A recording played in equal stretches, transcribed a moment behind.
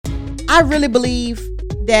I really believe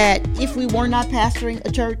that if we were not pastoring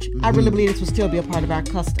a church, I really believe this would still be a part of our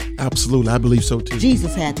custom. Absolutely. I believe so too.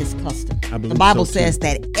 Jesus had this custom. I believe the Bible so, too. says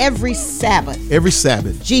that every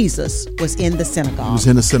Sabbath, Jesus was in the synagogue. He was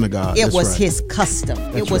in the synagogue. It That's was right. his custom.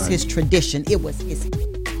 It was right. his tradition. It was his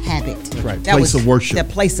habit. That's right. That Place was of worship. The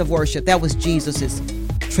place of worship. That was Jesus's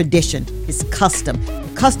tradition, his custom.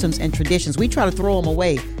 Customs and traditions. We try to throw them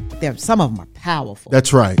away. But some of them are powerful.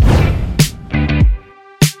 That's right.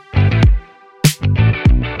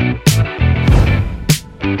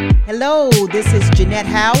 Hello, this is Jeanette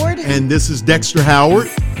Howard. And this is Dexter Howard.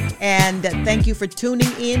 And thank you for tuning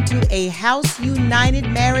in to a House United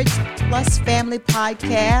Marriage Plus Family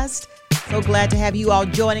podcast. So glad to have you all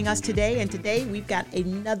joining us today. And today we've got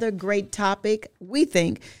another great topic. We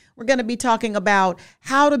think we're going to be talking about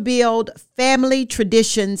how to build family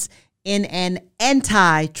traditions in an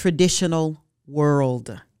anti-traditional world.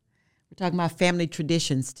 We're talking about family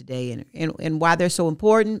traditions today and why they're so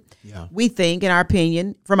important. Yeah. We think, in our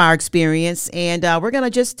opinion, from our experience. And we're going to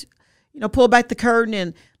just, pull back the curtain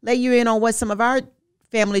and let you in on what some of our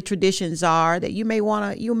family traditions are that you may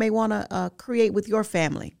want to create with your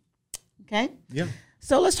family. Okay? Yeah.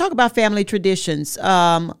 So let's talk about family traditions.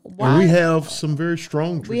 And we have some very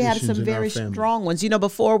strong traditions. We have some in very our family. strong ones.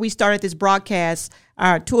 Before we started this broadcast,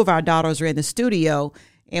 two of our daughters are in the studio,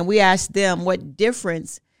 and we asked them what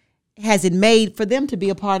difference has it made for them to be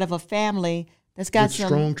a part of a family that's got With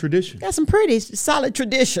strong traditions. Got some pretty solid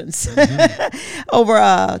traditions over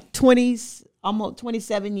almost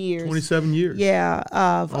 27 years. 27 years. Yeah.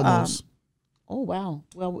 Almost. Oh, wow.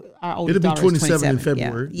 Well, our oldest It'll be daughter is 27 in 27.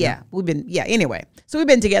 February. Yeah. Anyway. So we've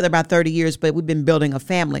been together about 30 years, but we've been building a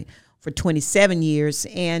family for 27 years.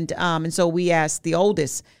 And so we asked the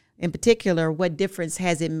oldest in particular, what difference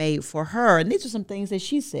has it made for her? And these are some things that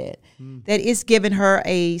she said, that it's given her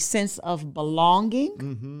a sense of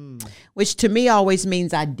belonging, which to me always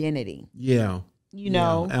means identity. Yeah.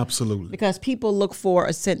 Yeah, absolutely. Because people look for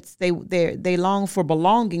a sense, they long for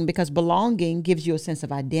belonging because belonging gives you a sense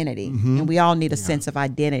of identity. And we all need a sense of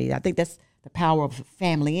identity. I think that's the power of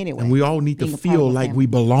family anyway. And we all need to Being a part of feel a like family. we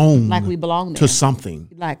belong. Like we belong there. to something.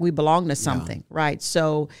 Like we belong to something, right?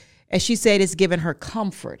 So as she said, it's given her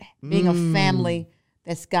comfort. Being a family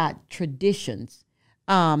that's got traditions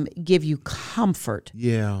give you comfort.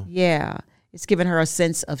 Yeah. Yeah. It's given her a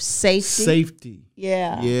sense of safety. Safety.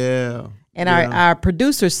 Yeah. Yeah. And our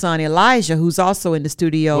producer's son, Elijah, who's also in the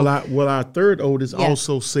studio. Well, our third oldest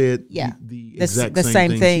also said the exact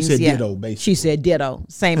same thing. She said ditto, basically. She said ditto,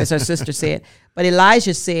 same as her sister said. But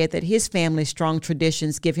Elijah said that his family's strong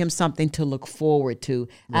traditions give him something to look forward to.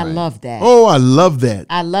 Right. I love that. Oh, I love that.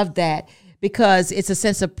 I love that because it's a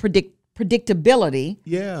sense of predictability.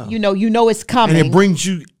 Yeah. You know it's coming. And it brings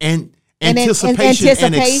you anticipation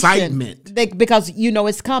and excitement. Because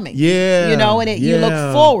it's coming. Yeah. You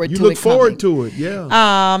look forward to it. You look forward to it,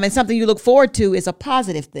 yeah. And something you look forward to is a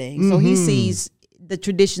positive thing. So he sees the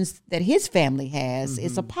traditions that his family has.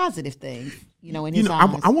 It's a positive thing, in his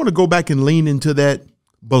eyes. I want to go back and lean into that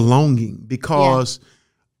belonging because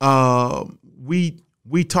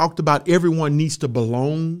we talked about everyone needs to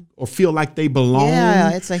belong or feel like they belong.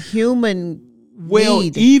 Yeah, it's a human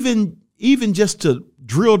need. Even just to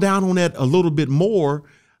drill down on that a little bit more,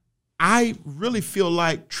 I really feel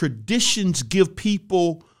like traditions give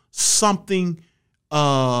people something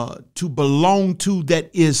to belong to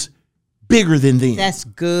that is bigger than them. That's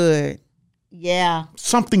good. Yeah.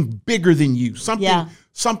 Something bigger than you.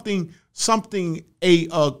 Something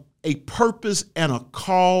a purpose and a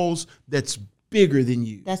cause that's bigger than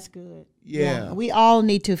you. That's good. Yeah. We all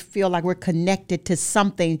need to feel like we're connected to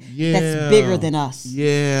something that's bigger than us.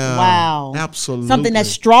 Yeah. Wow. Absolutely. Something that's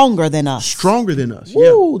stronger than us. Stronger than us.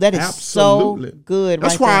 Woo, yeah. that is Absolutely. So good.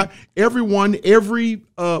 That's why everyone, every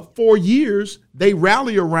 4 years, they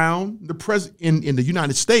rally around the in the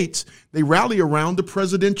United States, they rally around the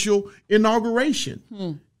presidential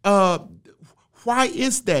inauguration. Why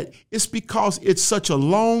is that? It's because it's such a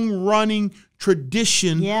long-running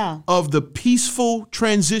tradition of the peaceful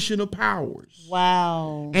transition of powers.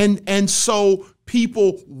 Wow. And so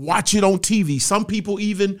people watch it on TV. Some people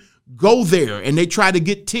even go there and they try to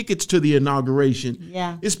get tickets to the inauguration.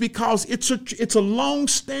 Yeah. It's because it's a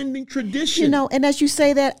long-standing tradition. And as you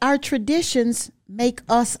say that, our traditions make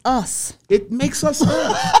us us. It makes us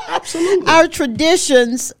us. Absolutely. Our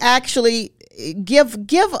traditions actually give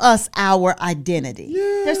us our identity.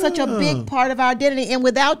 Yeah. They're such a big part of our identity. And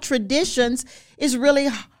without traditions, it's really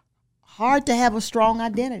hard to have a strong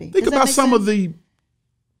identity. Think about some of the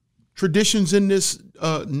traditions in this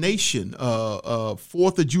nation.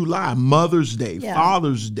 4th of July, Mother's Day,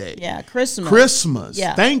 Father's Day. Yeah, Christmas.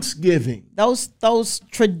 Thanksgiving. Those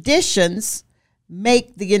traditions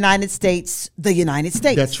make the United States the United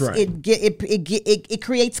States. That's right. It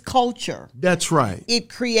creates culture. That's right. It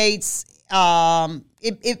creates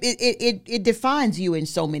it defines you in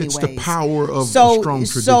so many ways. It's the power of a strong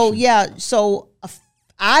tradition. So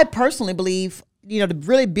I personally believe, to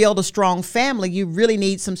really build a strong family, you really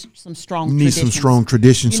need some strong traditions. Some strong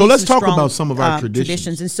traditions. So let's talk about some of our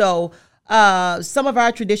traditions. And so some of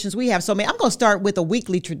our traditions, we have so many. I'm going to start with a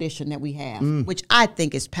weekly tradition that we have, which I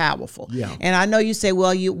think is powerful. Yeah. And I know you say,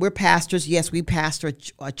 well, we're pastors. Yes, we pastor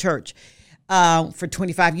a church. For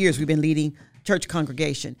 25 years, we've been leading church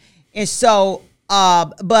congregation. And so,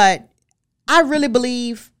 but I really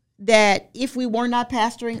believe that if we were not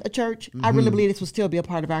pastoring a church, I really believe this would still be a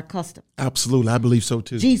part of our custom. Absolutely. I believe so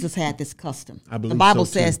too. Jesus had this custom. I believe the Bible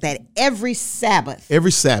so says too. that every Sabbath,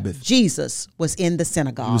 Jesus was in the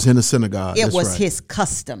synagogue. He was in the synagogue. It That's was right. his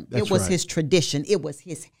custom. That's it was right. his tradition. It was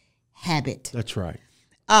his habit. That's right.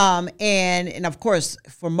 And of course,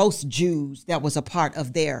 for most Jews, that was a part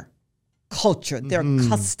of their culture, their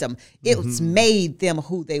custom. It was made them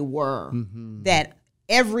who they were. That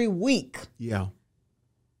every week,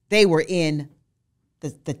 they were in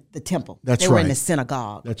the temple. That's they were right. in the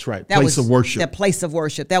synagogue. That's right. That Place was of worship. The place of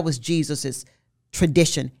worship. That was Jesus's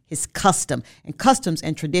tradition, his custom. And customs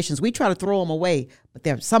and traditions, we try to throw them away,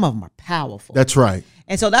 but some of them are powerful. That's right.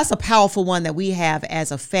 And so that's a powerful one that we have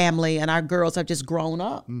as a family, and our girls have just grown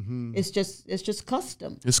up. It's just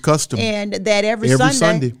custom. It's custom. And that every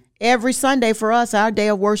Sunday for us, our day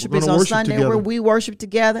of worship is on Sunday, where we worship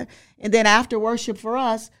together. And then after worship for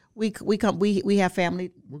us, we have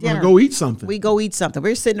family We're dinner. going to go eat something. We go eat something.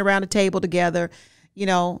 We're sitting around the table together,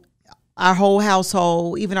 our whole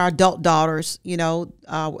household, even our adult daughters,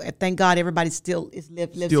 thank God everybody still lives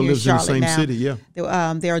here in Charlotte in the same now. city, yeah.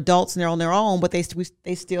 They're adults and they're on their own, but they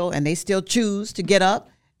still choose to get up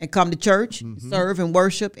and come to church, serve and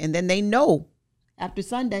worship, and then they know after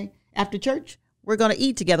Sunday, after church, we're going to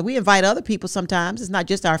eat together. We invite other people sometimes. It's not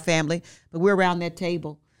just our family, but we're around that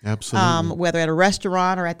table. Absolutely. Whether at a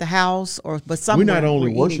restaurant or at the house but somewhere. We not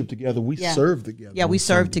only worship eating together, we serve together. Yeah, we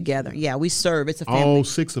serve Sundays. together. Yeah, we serve. It's a family. All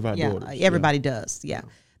 6 of our daughters. Everybody does. Yeah.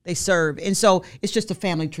 They serve. And so it's just a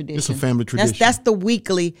family tradition. It's a family tradition. That's the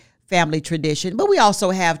weekly family tradition. But we also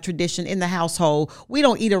have tradition in the household. We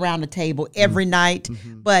don't eat around the table every night,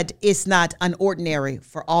 but it's not unordinary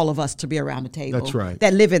for all of us to be around the table. That's right.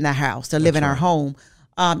 That live in the house, that live in our home.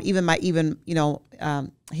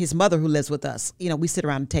 His mother who lives with us, we sit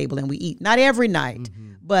around the table and we eat. Not every night,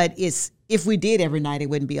 but if we did every night, it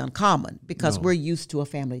wouldn't be uncommon because we're used to a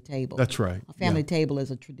family table. That's right. A family table is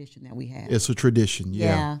a tradition that we have. It's a tradition,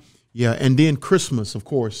 yeah. And then Christmas, of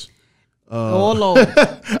course. Oh, Lord.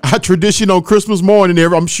 Our tradition on Christmas morning,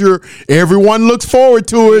 I'm sure everyone looks forward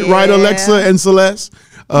to it, right, Alexa and Celeste?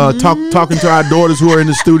 Talking to our daughters who are in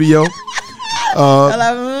the studio.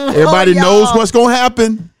 Everybody knows what's going to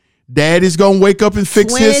happen. Daddy's going to wake up and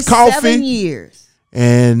fix his coffee. 27 years.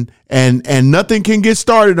 And nothing can get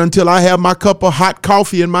started until I have my cup of hot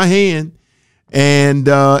coffee in my hand. And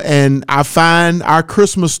I find our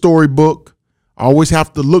Christmas story book. I always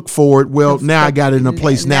have to look for it. Well, now I got it in a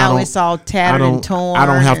place now. Now it's all tattered and torn. I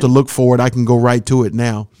don't have to look for it. I can go right to it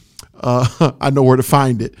now. I know where to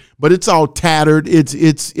find it. But it's all tattered.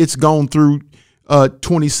 It's gone through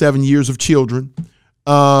 27 years of children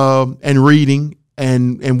and reading.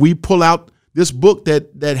 And we pull out this book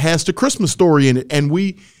that has the Christmas story in it. And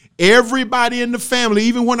everybody in the family,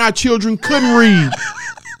 even when our children couldn't read,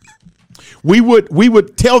 we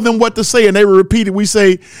would tell them what to say, and they would repeat it. We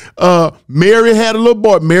say, Mary had a little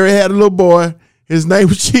boy. Mary had a little boy. His name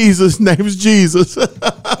was Jesus. His name was Jesus.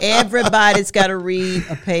 Everybody's got to read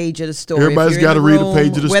a page of the story. Everybody's got to read a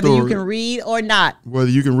page of the whether story. Whether you can read or not. Whether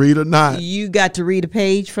you can read or not. You got to read a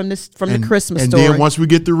page from the Christmas and story. And then once we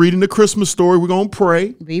get to reading the Christmas story, we're going to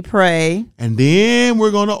pray. We pray. And then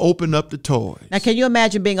we're going to open up the toys. Now, can you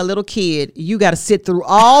imagine being a little kid? You got to sit through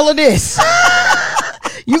all of this.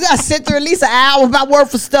 You got to sit through at least an hour about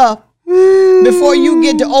worth of stuff before you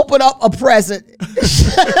get to open up a present.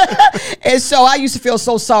 And so I used to feel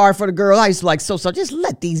so sorry for the girl. I used to be like, so just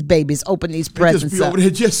let these babies open these presents. Just be over there,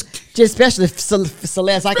 just especially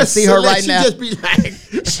Celeste. I can see her right now. She just be like,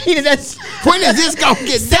 when is this gonna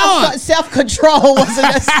get done? Self-control wasn't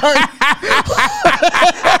necessary.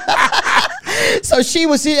 So she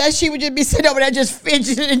would just be sitting over there just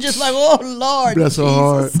fidgeting and just like, oh Lord, bless her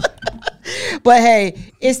heart. But hey,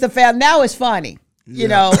 it's the family. Now it's funny. You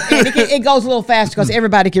know, and it goes a little faster because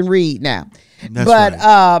everybody can read now. But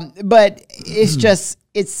it's just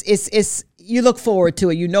it's you look forward to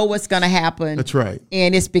it. You know what's going to happen. That's right.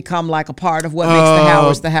 And it's become like a part of what makes the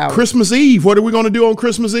Howards the Howards. Christmas Eve. What are we going to do on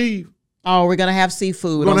Christmas Eve? Oh, we're gonna have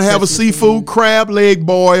seafood. We're gonna have a seafood crab leg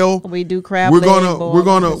boil. We do crab leg boil. We're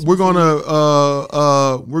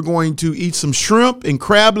going to eat some shrimp and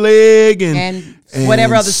crab leg and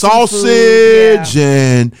whatever other sausage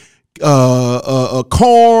and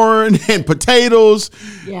corn and potatoes.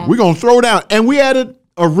 Yeah. We're gonna throw down. And we added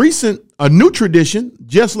a new tradition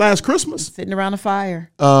just last Christmas. Sitting around the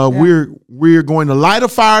fire. We're going to light a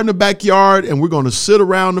fire in the backyard and we're going to sit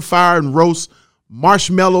around the fire and roast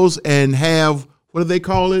marshmallows and have, what do they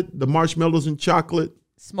call it? The marshmallows and chocolate?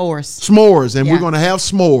 S'mores. And we're going to have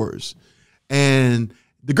s'mores. And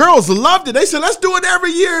the girls loved it. They said, let's do it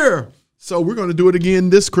every year. So we're going to do it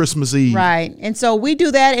again this Christmas Eve. Right. And so we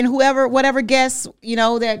do that, and whatever guests,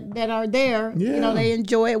 that are there, they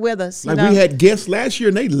enjoy it with us. We had guests last year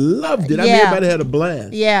and they loved it. I mean, everybody had a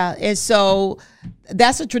blast. Yeah. And so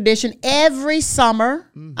that's a tradition. Every summer,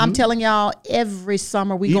 I'm telling y'all, every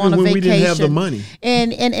summer we go on a vacation. We didn't have the money.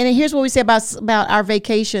 And here's what we say about our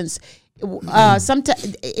vacations.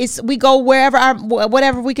 Sometimes we go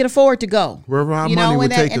whatever we can afford to go. Wherever our money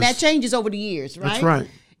would take us. And that changes over the years, right? That's right.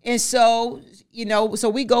 And so, so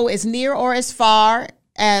we go as near or as far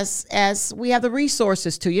as we have the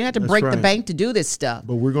resources to. You don't have to break the bank to do this stuff.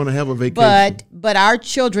 But we're going to have a vacation. But our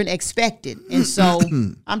children expect it. And so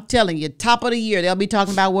I'm telling you, top of the year, they'll be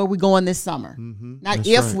talking about where we're going this summer. Not That's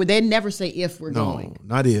if. right. They never say if we're going.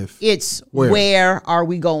 No, not if. It's where are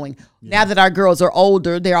we going? Yeah. Now that our girls are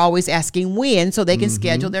older, they're always asking when so they can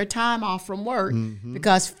schedule their time off from work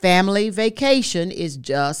because family vacation is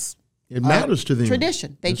just... It matters to them.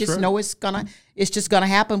 Tradition. They just know it's just gonna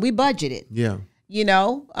happen. We budget it. Yeah. It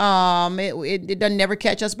doesn't never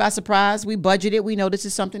catch us by surprise. We budget it. We know this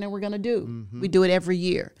is something that we're gonna do. We do it every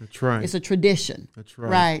year. That's right. It's a tradition. That's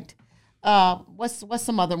right. Right. What's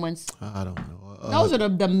some other ones? I don't know. Those are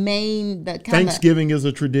the main. Thanksgiving is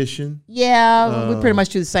a tradition. Yeah, we pretty much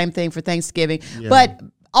do the same thing for Thanksgiving, but.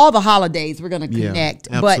 All the holidays we're going to connect,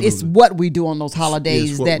 but it's what we do on those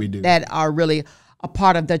holidays that are really a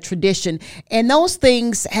part of the tradition. And those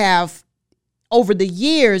things have, over the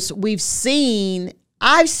years,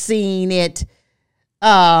 I've seen it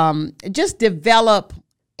just develop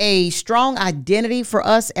a strong identity for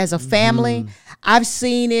us as a family. I've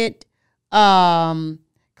seen it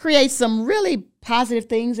create some really positive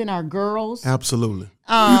things in our girls. Absolutely.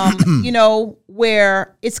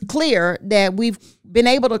 Where it's clear that we've been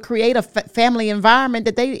able to create a family environment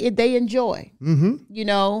that they enjoy.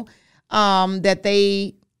 That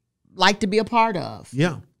they like to be a part of.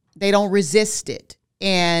 Yeah. They don't resist it,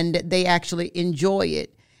 and they actually enjoy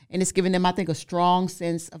it. And it's giving them, I think, a strong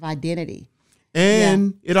sense of identity.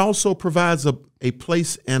 And it also provides a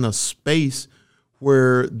place and a space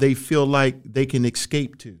where they feel like they can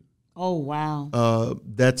escape to. Oh, wow.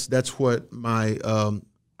 That's what my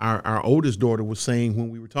our oldest daughter was saying when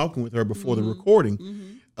we were talking with her before the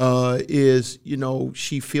recording, is,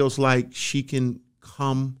 she feels like she can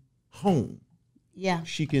come home. Yeah.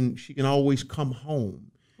 She can always come home.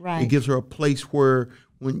 Right. It gives her a place where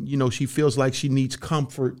when, she feels like she needs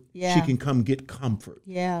comfort, she can come get comfort.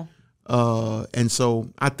 Yeah. And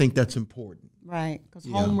so I think that's important. Right, because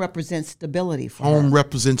home represents stability for her. Home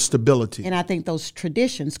represents stability. And I think those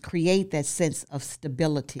traditions create that sense of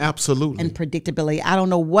stability. Absolutely. And predictability. I don't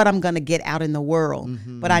know what I'm going to get out in the world,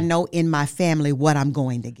 but I know in my family what I'm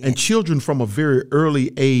going to get. And children from a very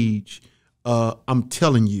early age, I'm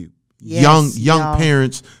telling you, young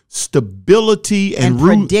parents, stability and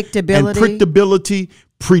predictability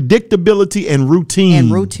and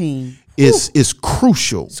routine. Is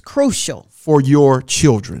crucial. It's crucial for your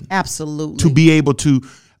children. Absolutely. To be able to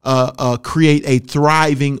create a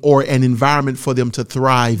thriving or an environment for them to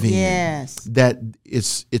thrive in. Yes. That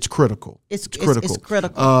it's critical. It's critical. It's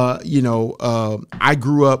critical. I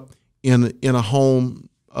grew up in a home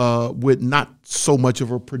with not so much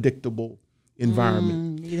of a predictable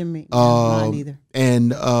environment. Neither me. Mine either.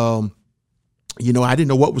 And I didn't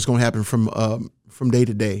know what was going to happen from day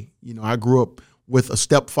to day. I grew up with a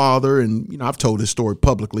stepfather, and I've told this story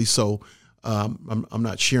publicly, so I'm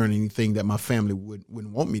not sharing anything that my family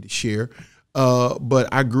wouldn't want me to share. But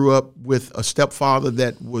I grew up with a stepfather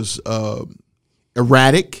that was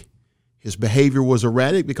erratic. His behavior was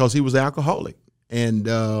erratic because he was alcoholic, and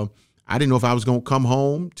I didn't know if I was going to come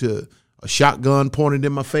home to a shotgun pointed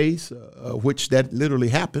in my face, which that literally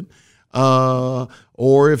happened,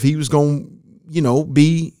 or if he was going to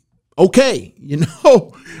be okay,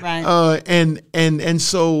 right? And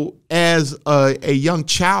so as a young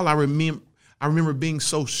child, I remember being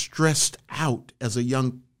so stressed out as a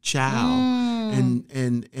young child,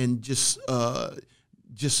 and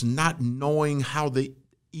just not knowing how the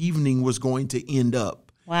evening was going to end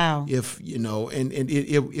up. Wow. If and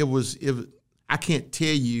it was I can't tell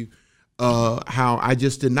you how I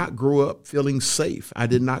just did not grow up feeling safe. I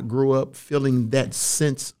did not grow up feeling that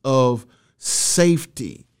sense of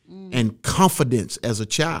safety and confidence as a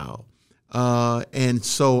child. And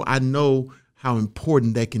so I know how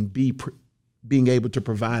important that can be, being able to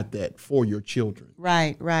provide that for your children.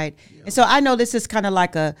 Right. Yeah. And so I know this is kind of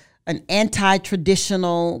like an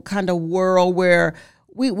anti-traditional kind of world where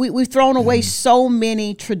we've thrown away so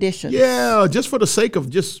many traditions. Yeah, just for the sake of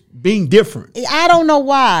just being different. I don't know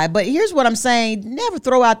why, but here's what I'm saying. Never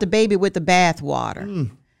throw out the baby with the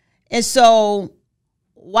bathwater. And so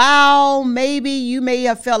while maybe you may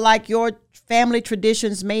have felt like your family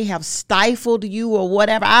traditions may have stifled you or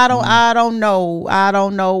whatever, I don't know. I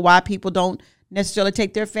don't know why people don't necessarily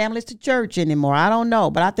take their families to church anymore. I don't know,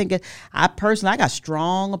 but I think I got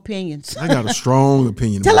strong opinions. I got a strong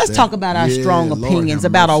opinion. Let's talk about our strong opinions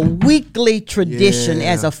about a weekly tradition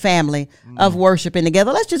as a family of worshiping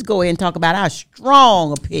together. Let's just go ahead and talk about our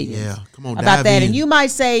strong opinions. Yeah, come on, about that. In. And you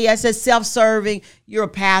might say, I said self-serving, you're a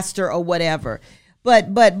pastor or whatever. But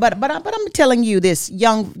I'm telling you this,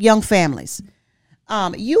 young families,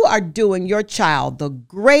 you are doing your child the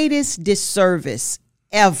greatest disservice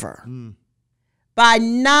ever by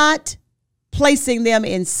not placing them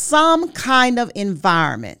in some kind of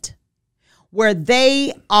environment where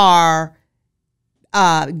they are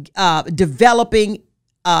developing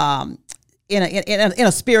in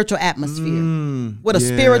a spiritual atmosphere with a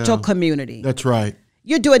spiritual community. That's right.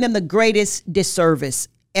 You're doing them the greatest disservice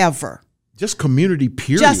ever. Just community,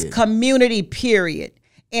 period. Just community, period.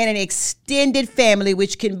 And an extended family,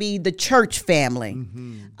 which can be the church family.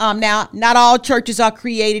 Now, not all churches are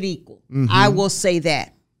created equal. I will say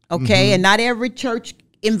that. Okay. And not every church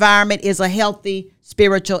environment is a healthy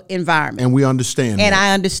spiritual environment. And we understand that. And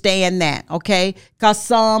I understand that. Okay. Because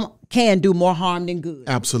some can do more harm than good.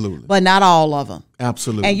 Absolutely. But not all of them.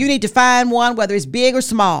 Absolutely. And you need to find one, whether it's big or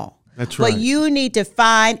small. That's right. But you need to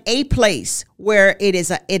find a place where it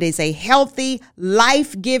is a healthy,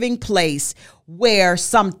 life-giving place where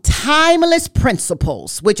some timeless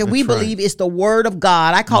principles, which we believe is the word of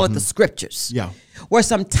God, I call it the scriptures. Yeah. Where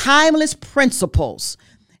some timeless principles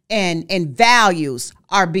and values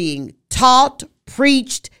are being taught,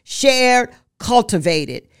 preached, shared,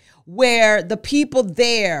 cultivated, where the people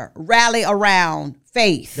there rally around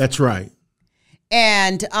faith. That's right.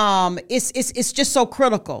 And it's just so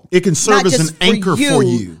critical. It can serve as an anchor for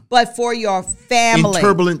you, but for your family in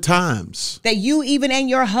turbulent times. That you even and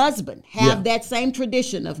your husband have that same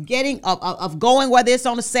tradition of getting of going, whether it's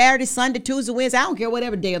on a Saturday, Sunday, Tuesday, Wednesday. I don't care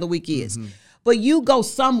whatever day of the week is, but you go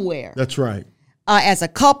somewhere. That's right. As a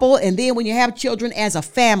couple, and then when you have children, as a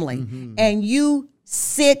family, and you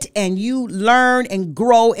sit and you learn and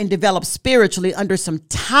grow and develop spiritually under some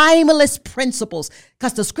timeless principles,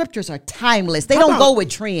 because the scriptures are timeless. They don't go with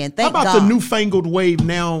trend. Thank God. How about the newfangled wave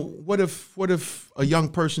now? What if a young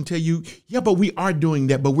person tell you, yeah, but we are doing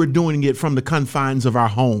that, but we're doing it from the confines of our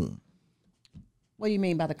home? What do you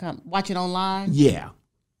mean by watching online? Yeah.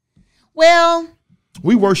 Well,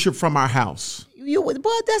 we worship from our house.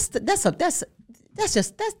 That's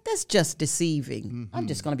just deceiving. I'm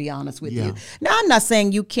just going to be honest with you. Now, I'm not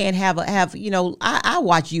saying you can't have I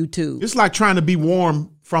watch YouTube. It's like trying to be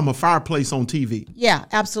warm from a fireplace on TV. Yeah,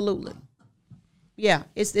 absolutely. Yeah,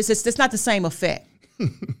 it's not the same effect.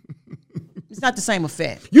 It's not the same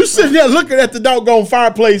effect. You sitting there looking at the doggone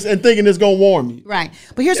fireplace and thinking it's going to warm you. Right.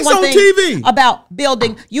 But here's it's one on thing TV. About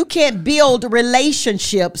building. You can't build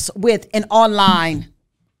relationships with an online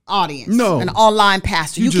audience. No. An online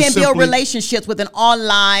pastor. You can't build relationships with an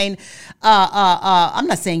online, I'm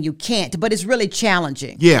not saying you can't, but it's really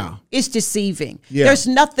challenging. Yeah. It's deceiving. Yeah. There's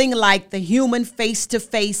nothing like the human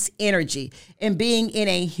face-to-face energy and being in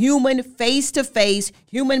a human face-to-face,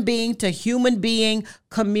 human being to human being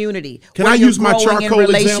community. Can I use my charcoal in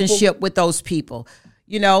relationship example? With those people.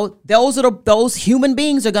 You know, those human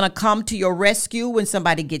beings are going to come to your rescue when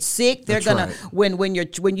somebody gets sick. They're going to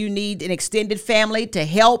when you need an extended family to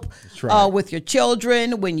help with your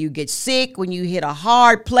children, when you get sick, when you hit a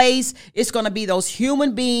hard place. It's going to be those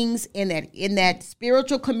human beings in that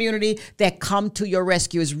spiritual community that come to your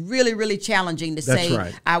rescue. It's really, really challenging to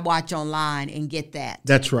say I watch online and get that.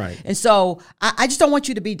 That's right. And so I just don't want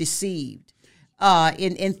you to be deceived.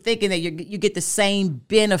 In thinking that you get the same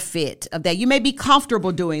benefit of that. You may be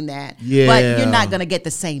comfortable doing that, but you're not going to get the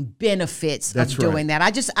same benefits of doing that. I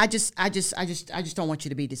just don't want you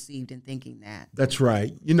to be deceived in thinking that. That's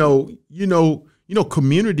right. You know,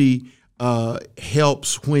 community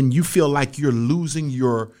helps when you feel like you're losing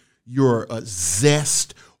your your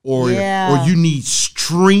zest or Yeah. you need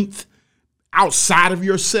strength outside of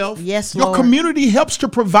yourself, Yes, your Lord. community helps to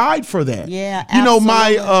provide for that. Yeah, You know,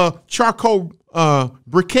 my absolutely. charcoal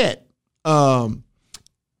briquette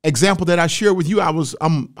example that I shared with you, I'm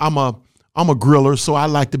a griller, so I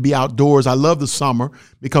like to be outdoors. I love the summer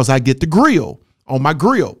because I get to grill on my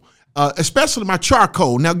grill, especially my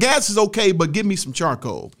charcoal. Now, gas is okay, but give me some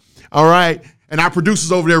charcoal. All right. And our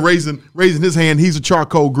producer's over there raising his hand. He's a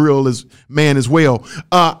charcoal grill man as well.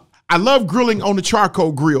 I love grilling on the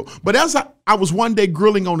charcoal grill. But as I was one day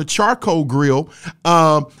grilling on the charcoal grill,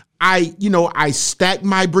 I stacked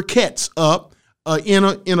my briquettes up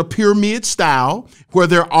in a pyramid style where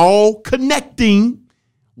they're all connecting.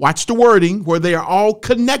 Watch the wording, where they are all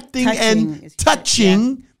connecting and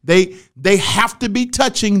touching. Yeah. They have to be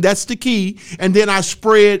touching. That's the key. And then I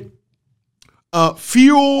spread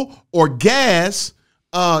fuel or gas,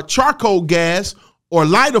 charcoal gas or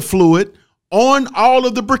lighter fluid on all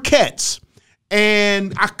of the briquettes.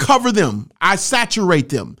 And I cover them. I saturate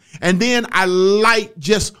them. And then I light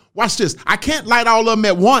watch this. I can't light all of them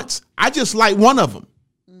at once. I just light one of them.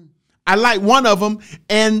 I light one of them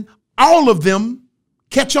and all of them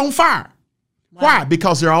catch on fire. Wow. Why?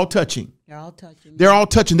 Because they're all touching. They're all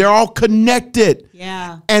touching. They're all connected.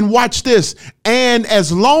 Yeah. And watch this. And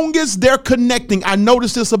as long as they're connecting, I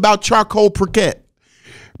noticed this about charcoal briquettes.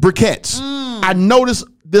 I noticed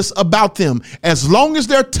this about them. As long as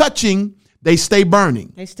they're touching, they stay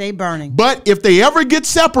burning. But if they ever get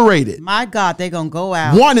separated, my God, they're going to go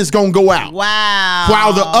out. One is going to go out. Wow.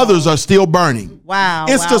 While the others are still burning. Wow.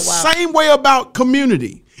 It's the same way about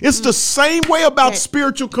community. It's the same way about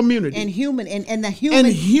spiritual community. And human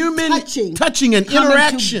touching and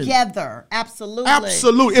interaction together.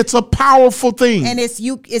 Absolutely. It's a powerful thing. And it's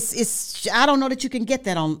I don't know that you can get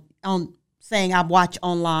that on saying I watch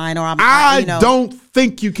online or I don't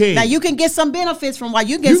think you can. Now you can get some benefits from why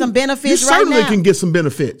you get some benefits right now. You certainly can get some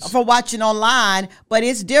benefits for watching online, but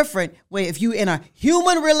it's different where if you in a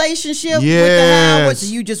human relationship with the Howards,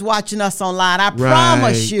 so you just watching us online. I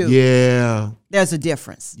promise you. Yeah. There's a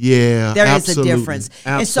difference. Yeah, there is a difference.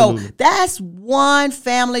 Absolutely. And so that's one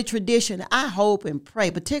family tradition. I hope and pray,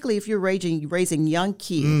 particularly if you're raising young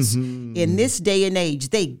kids in this day and age,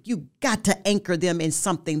 you got to anchor them in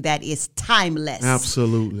something that is timeless.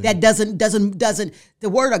 Absolutely. That doesn't the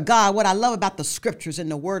word of God. What I love about the scriptures and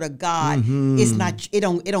the word of God is not it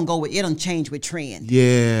don't change with trend.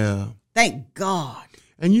 Yeah. Thank God.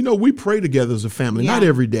 And we pray together as a family. Yeah. Not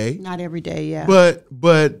every day. Not every day. Yeah.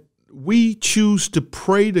 But we choose to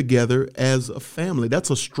pray together as a family. That's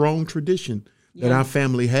a strong tradition that our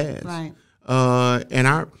family has. Right.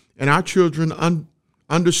 And our children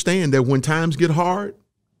understand that when times get hard,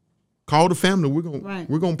 call the family.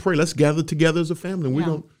 We're gonna pray. Let's gather together as a family.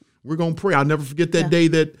 We're gonna pray. I'll never forget that day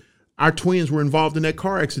that our twins were involved in that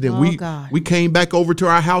car accident. We came back over to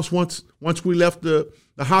our house once we left the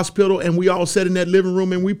hospital, and we all sat in that living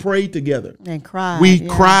room and we prayed together. And cried. We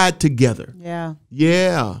cried together. Yeah.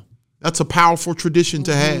 Yeah. That's a powerful tradition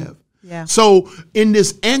to have. Yeah. So in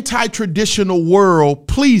this anti-traditional world,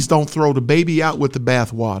 please don't throw the baby out with the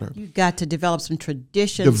bathwater. You got to develop some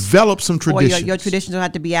traditions. Your traditions don't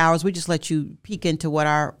have to be ours. We just let you peek into what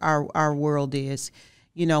our world is.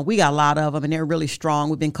 We got a lot of them, and they're really strong.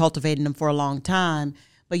 We've been cultivating them for a long time.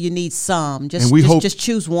 But you need some. Just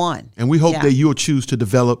choose one. And we hope that you'll choose to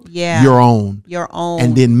develop your own.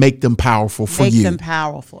 And then make them powerful for you. Make them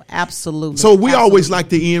powerful. Absolutely. So we always like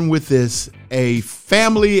to end with this. A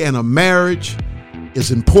family and a marriage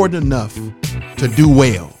is important enough to do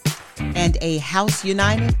well. And a house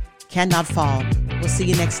united cannot fall. We'll see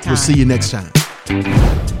you next time.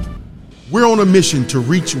 We're on a mission to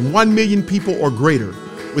reach 1 million people or greater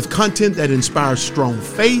with content that inspires strong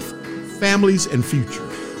faith, families, and futures.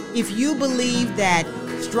 If you believe that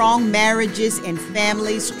strong marriages and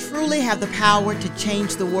families truly have the power to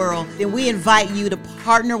change the world, then we invite you to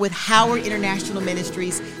partner with Howard International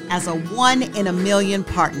Ministries as a 1 in a million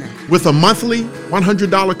partner. With a monthly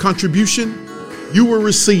 $100 contribution, you will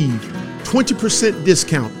receive 20%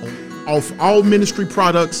 discount off all ministry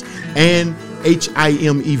products and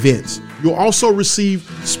HIM events. You'll also receive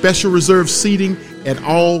special reserved seating at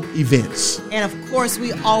all events. And of course,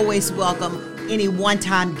 we always welcome any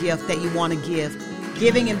one-time gift that you want to give.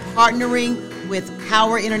 Giving and partnering with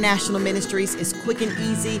Howard International Ministries is quick and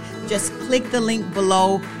easy. Just click the link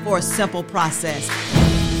below for a simple process.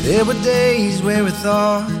 There were days where we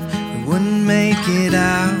thought we wouldn't make it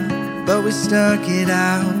out, but we stuck it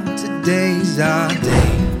out. Today's our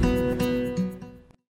day.